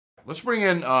Let's bring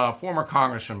in former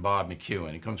Congressman Bob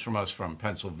McEwen. He comes from us from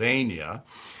Pennsylvania.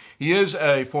 He is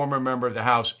a former member of the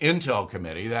House Intel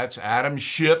Committee. That's Adam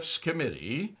Schiff's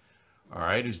committee, all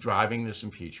right, who's driving this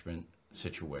impeachment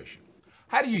situation.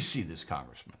 How do you see this,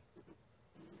 Congressman?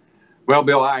 Well,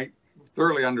 Bill, I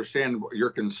thoroughly understand your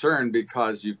concern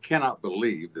because you cannot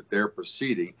believe that they're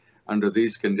proceeding under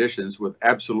these conditions with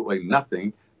absolutely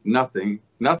nothing. And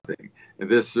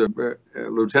this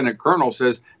Lieutenant Colonel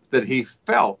says that he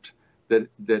felt that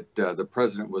the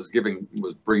president was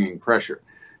bringing pressure.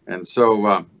 And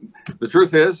so the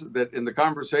truth is that in the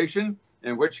conversation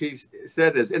in which he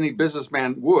said, as any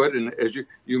businessman would, and as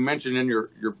you mentioned in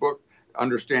your book,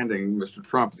 Understanding Mr.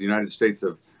 Trump, the United States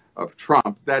of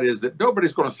Trump, that is that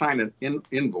nobody's going to sign an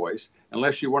invoice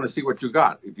unless you want to see what you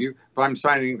got. If I'm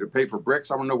signing to pay for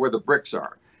bricks, I want to know where the bricks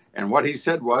are. And what he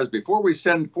said was, before we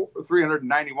send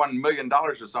 $391 million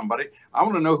to somebody, I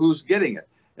want to know who's getting it.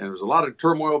 And there was a lot of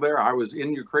turmoil there. I was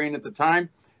in Ukraine at the time.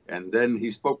 And then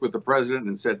he spoke with the president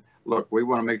and said, look, we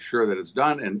want to make sure that it's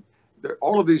done. And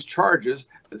all of these charges,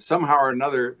 that somehow or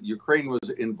another, Ukraine was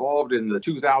involved in the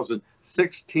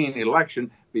 2016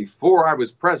 election before I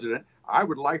was president. I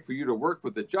would like for you to work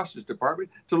with the Justice Department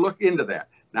to look into that.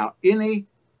 Now, any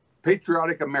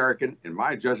patriotic American, in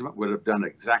my judgment, would have done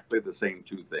exactly the same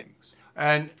two things.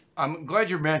 And I'm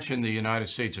glad you mentioned the United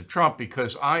States of Trump,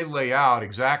 because I lay out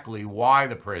exactly why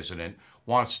the president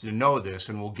wants to know this,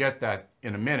 and we'll get that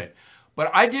in a minute.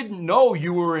 But I didn't know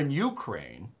you were in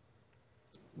Ukraine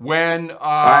when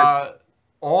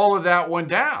all of that went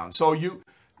down. So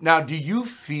do you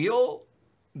feel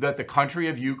that the country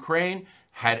of Ukraine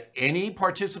had any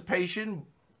participation,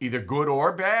 either good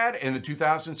or bad, in the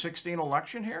 2016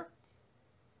 election here?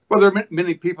 Well, there are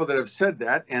many people that have said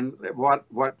that, and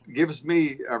what gives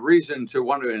me a reason to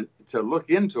want to look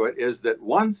into it is that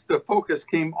once the focus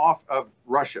came off of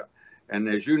Russia, and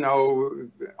as you know,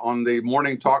 on the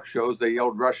morning talk shows, they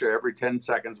yelled Russia every 10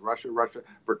 seconds, Russia, Russia,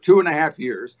 for 2.5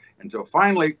 years, until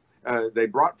finally they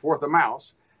brought forth a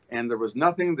mouse, and there was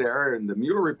nothing there. And the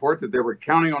Mueller report that they were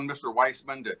counting on Mr.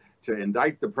 Weissman to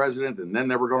indict the president, and then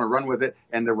they were going to run with it,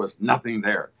 and there was nothing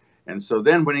there. And so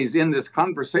then when he's in this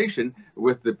conversation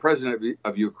with the president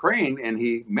of Ukraine, and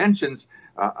he mentions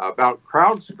about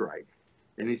CrowdStrike,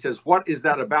 and he says, what is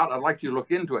that about? I'd like you to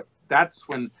look into it. That's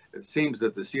when it seems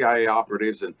that the CIA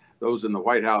operatives and those in the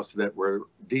White House that were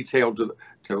detailed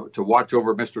to watch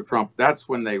over Mr. Trump, that's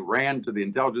when they ran to the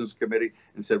Intelligence Committee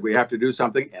and said, we have to do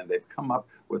something. And they've come up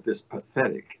with this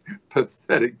pathetic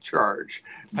charge.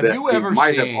 Have you ever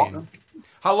seen,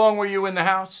 how long were you in the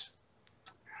House?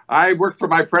 I worked for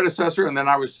my predecessor, and then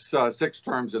I was 6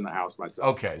 terms in the House myself.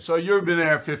 Okay, so you've been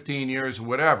there 15 years or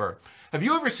whatever. Have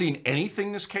you ever seen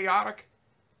anything this chaotic?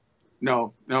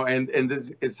 No, and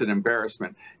this, it's an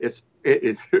embarrassment. It's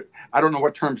I don't know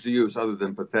what terms to use other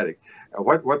than pathetic.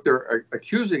 What they're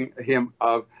accusing him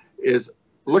of is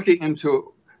looking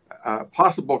into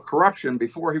possible corruption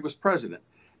before he was president.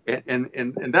 And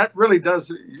that really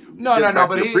does no.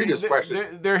 But previous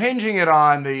question. They're hinging it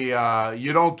on the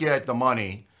you don't get the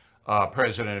money,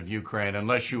 president of Ukraine,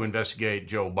 unless you investigate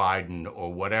Joe Biden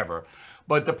or whatever.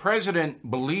 But the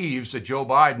president believes that Joe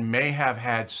Biden may have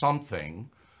had something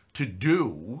to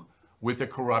do with the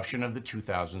corruption of the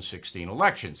 2016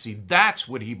 election. See, that's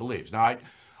what he believes. Now,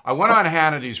 I went on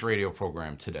Hannity's radio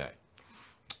program today,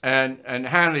 and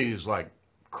Hannity is like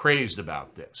crazed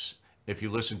about this. If you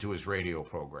listen to his radio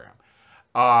program,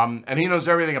 and he knows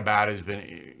everything about it. He's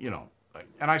been,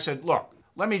 and I said, look,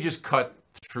 let me just cut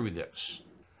through this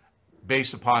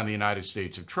based upon the United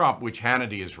States of Trump, which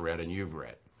Hannity has read and you've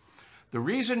read. The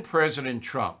reason President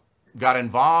Trump got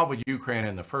involved with Ukraine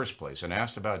in the first place and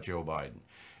asked about Joe Biden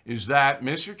is that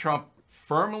Mr. Trump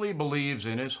firmly believes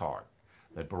in his heart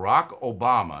that Barack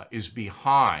Obama is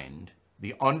behind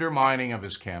the undermining of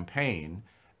his campaign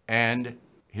and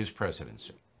his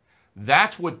presidency.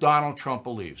 That's what Donald Trump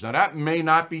believes. Now, that may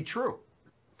not be true,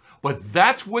 but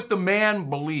that's what the man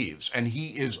believes, and he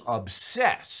is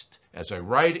obsessed, as I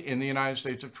write in the United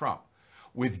States of Trump,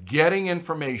 with getting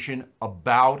information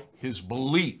about his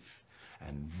belief.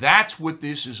 And that's what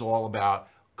this is all about,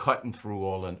 cutting through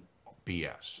all the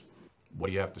BS. What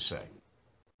do you have to say?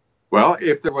 Well,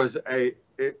 if there was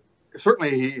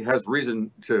certainly he has reason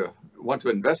to want to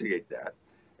investigate that.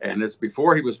 And it's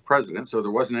before he was president, so there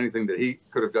wasn't anything that he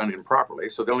could have done improperly.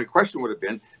 So the only question would have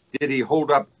been, did he hold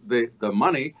up the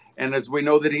money? And as we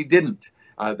know that he didn't.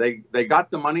 They got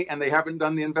the money and they haven't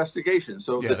done the investigation.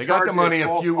 So yeah, they got the money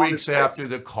a few weeks after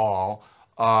the call.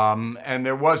 And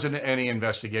there wasn't any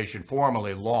investigation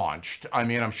formally launched. I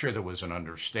mean, I'm sure there was an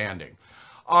understanding.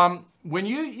 When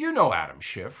you know Adam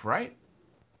Schiff, right?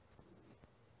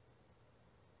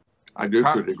 I do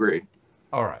to a degree.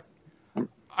 All right.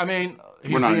 I mean,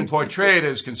 he's We're not being into portrayed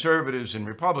as conservatives and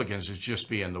Republicans as just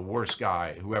being the worst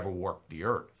guy who ever walked the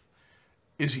earth.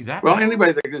 Is he that Well, bad?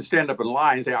 anybody that can stand up and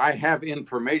lie and say, I have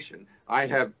information, I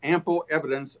have ample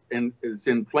evidence, and it's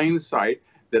in plain sight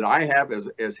that I have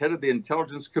as head of the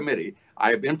Intelligence Committee,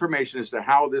 I have information as to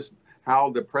how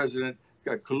the president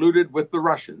colluded with the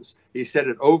Russians. He said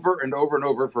it over and over and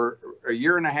over for a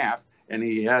year and a half, and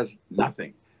he has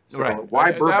nothing. So Right.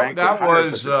 why Burbank That would hire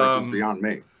was such a person is beyond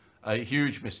me. a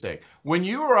huge mistake. When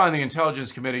you were on the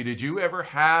Intelligence Committee, did you ever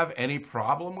have any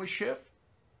problem with Schiff?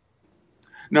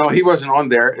 No, he wasn't on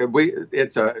there.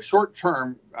 It's a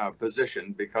short-term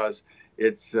position because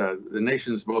it's the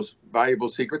nation's most valuable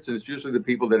secrets, and it's usually the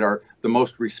people that are the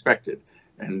most respected.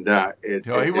 And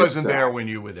He wasn't there when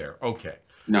you were there. Okay.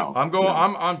 No. I'm going. No.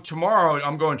 I'm tomorrow.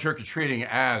 I'm going trick or treating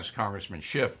as Congressman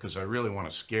Schiff because I really want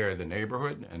to scare the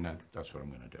neighborhood, and that's what I'm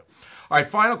going to do. All right.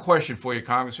 Final question for you,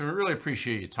 Congressman. I really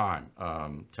appreciate your time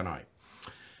tonight.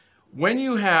 When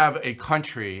you have a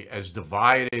country as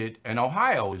divided, and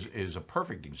Ohio is a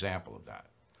perfect example of that,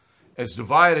 as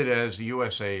divided as the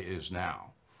USA is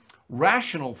now,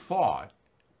 rational thought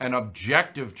and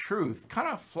objective truth kind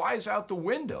of flies out the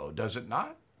window, does it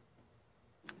not?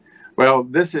 Well,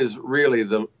 this is really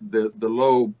the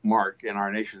low mark in our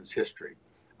nation's history.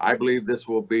 I believe this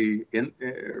will be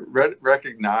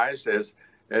recognized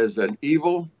as an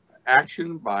evil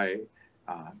action by.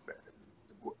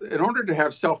 In order to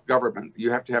have self-government,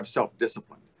 you have to have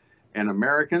self-discipline. And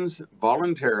Americans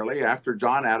voluntarily, after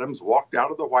John Adams walked out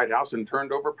of the White House and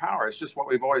turned over power, it's just what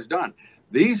we've always done.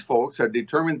 These folks have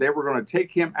determined they were going to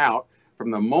take him out from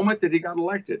the moment that he got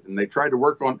elected. And they tried to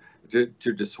work on to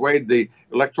dissuade the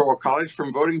Electoral College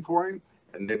from voting for him.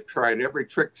 And they've tried every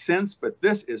trick since. But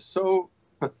this is so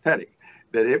pathetic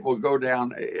that it will go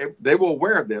down. They will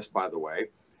wear this, by the way.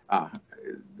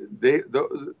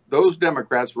 Those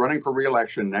Democrats running for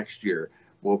re-election next year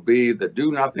will be the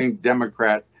Do-Nothing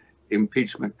Democrat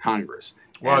Impeachment Congress.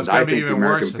 Well, it's going to be even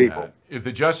worse than that. If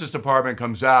the Justice Department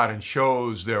comes out and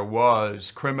shows there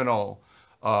was criminal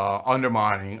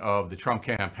undermining of the Trump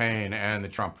campaign and the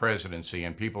Trump presidency,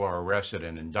 and people are arrested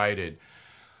and indicted,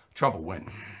 Trump will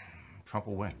win. Trump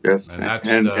will win. Yes, and that's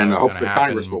and I hope the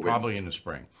Congress will probably win. In the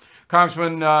spring.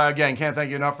 Congressman, again, can't thank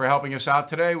you enough for helping us out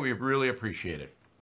today. We really appreciate it.